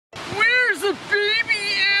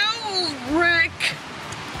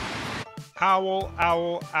Owl,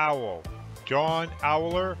 owl, owl. John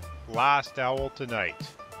Owler, last owl tonight.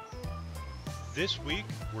 This week,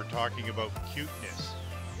 we're talking about cuteness.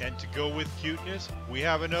 And to go with cuteness, we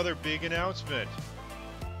have another big announcement.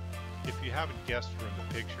 If you haven't guessed from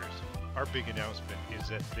the pictures, our big announcement is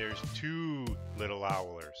that there's two little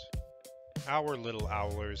owlers. Our little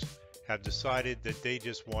owlers have decided that they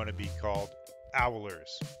just want to be called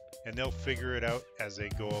owlers. And they'll figure it out as they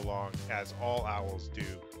go along, as all owls do,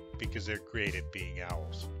 because they're great at being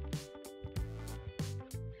owls.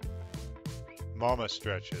 Mama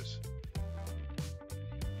stretches.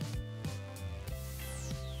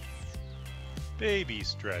 Baby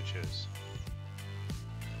stretches.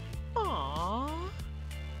 Aww.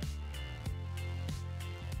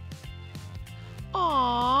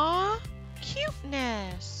 Aww.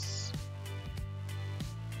 Cuteness.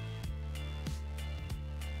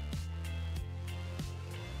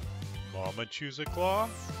 Mama chews a claw.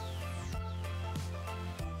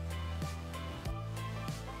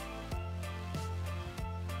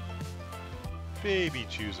 Baby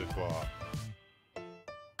chews a claw.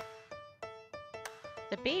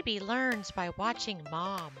 The baby learns by watching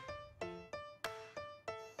Mom.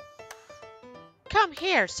 Come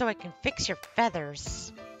here so I can fix your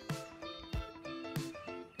feathers.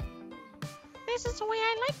 This is the way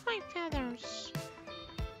I like my feathers.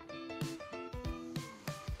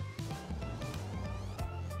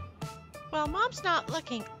 Well, Mom's not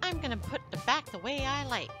looking. I'm gonna put them back the way I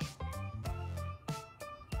like.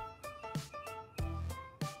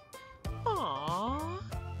 Aww.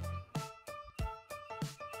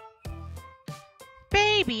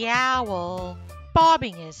 Baby owl,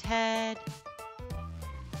 bobbing his head.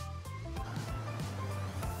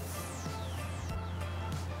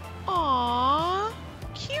 Aww,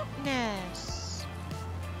 cuteness.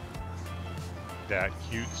 That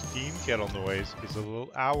cute steam kettle noise is the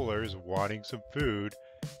little owlers wanting some food.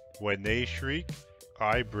 When they shriek,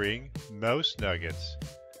 I bring mouse nuggets,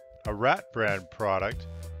 a rat brand product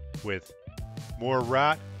with more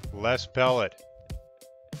rat, less pellet.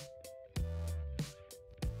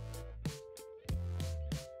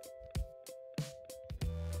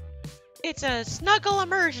 It's a snuggle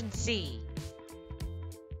emergency.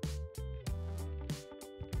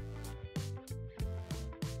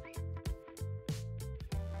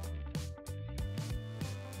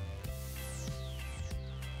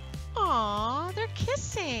 Aw, they're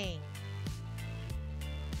kissing.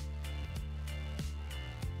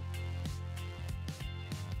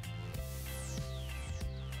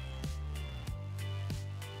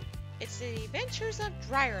 It's the adventures of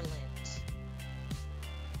Dryerland.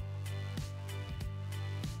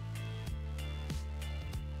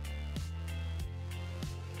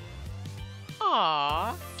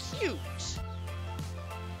 Aw, cute.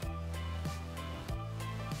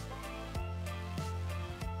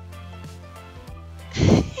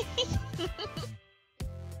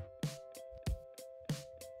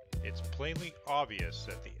 It's plainly obvious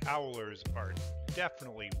that the owlers are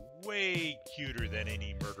definitely way cuter than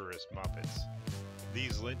any murderous Muppets.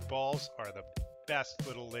 These lint balls are the best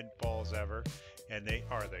little lint balls ever, and they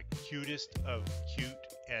are the cutest of cute,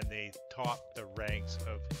 and they top the ranks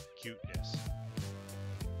of cuteness.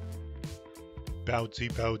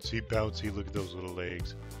 Bouncy, bouncy, bouncy, look at those little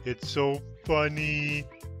legs. It's so funny.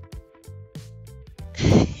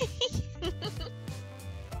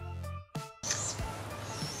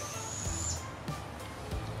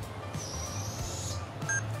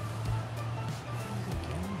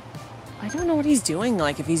 I don't know what he's doing,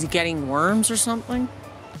 like if he's getting worms or something.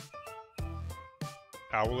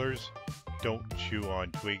 Owlers don't chew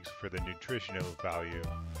on twigs for the nutritional value.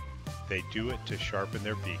 They do it to sharpen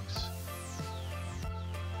their beaks.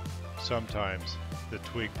 Sometimes the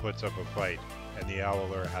twig puts up a fight and the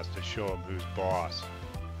owler has to show him who's boss.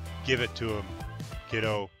 Give it to him,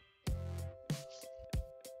 kiddo.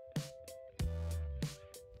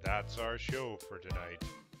 That's our show for tonight.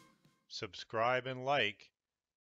 Subscribe and like.